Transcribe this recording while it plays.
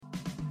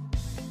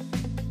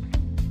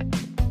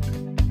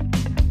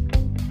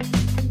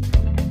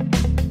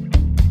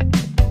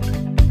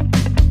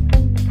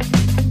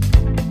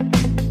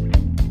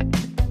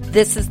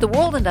This is the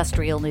World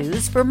Industrial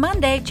News for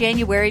Monday,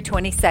 January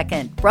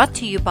 22nd, brought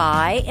to you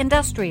by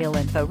Industrial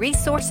Info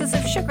Resources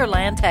of Sugar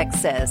Land,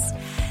 Texas.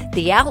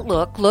 The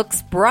outlook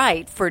looks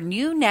bright for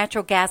new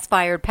natural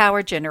gas-fired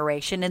power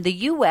generation in the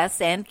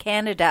U.S. and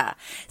Canada,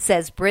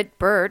 says Britt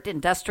Burt,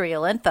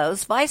 Industrial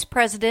Info's Vice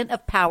President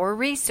of Power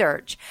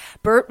Research.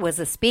 Burt was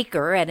a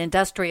speaker at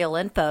Industrial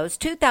Info's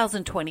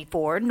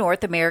 2024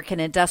 North American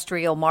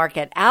Industrial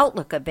Market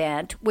Outlook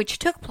event, which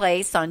took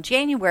place on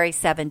January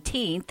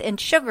 17th in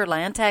Sugar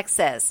Land,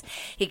 Texas.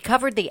 He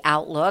covered the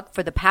outlook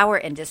for the power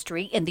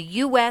industry in the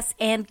U.S.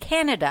 and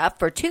Canada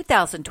for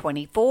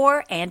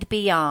 2024 and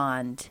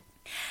beyond.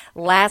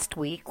 Last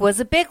week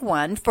was a big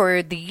one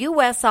for the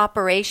U.S.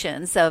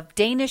 operations of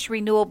Danish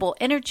renewable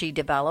energy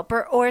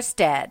developer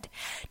Ørsted.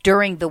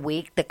 During the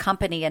week, the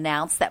company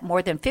announced that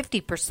more than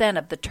 50%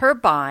 of the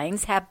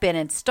turbines have been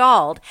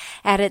installed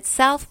at its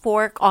South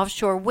Fork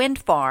offshore wind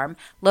farm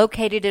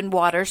located in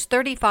waters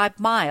 35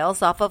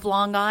 miles off of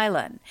Long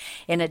Island.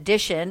 In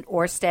addition,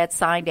 Ørsted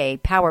signed a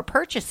power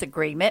purchase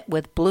agreement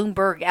with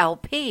Bloomberg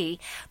LP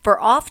for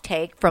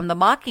offtake from the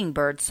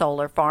Mockingbird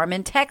solar farm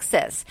in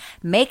Texas,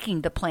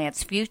 making the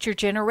plant's future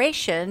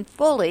generation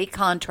fully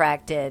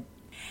contracted.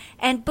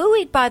 And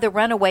buoyed by the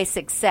runaway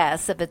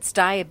success of its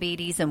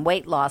diabetes and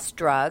weight loss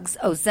drugs,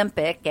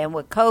 Ozempic and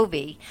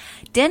Wegovy,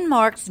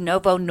 Denmark's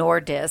Novo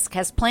Nordisk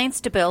has plans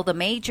to build a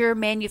major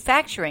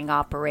manufacturing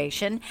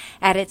operation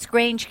at its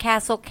Grange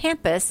Castle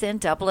campus in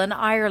Dublin,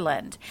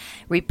 Ireland.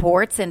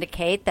 Reports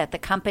indicate that the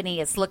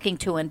company is looking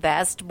to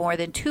invest more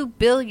than $2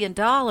 billion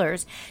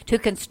to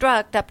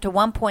construct up to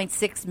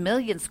 1.6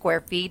 million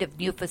square feet of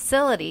new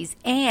facilities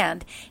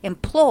and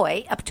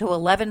employ up to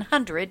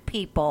 1,100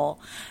 people.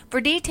 For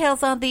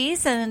details on these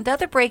and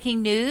other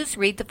breaking news,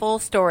 read the full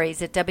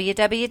stories at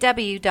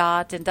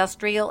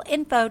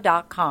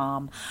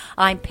www.industrialinfo.com.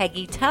 I'm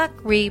Peggy Tuck,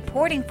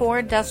 reporting for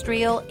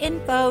Industrial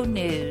Info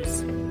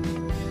News.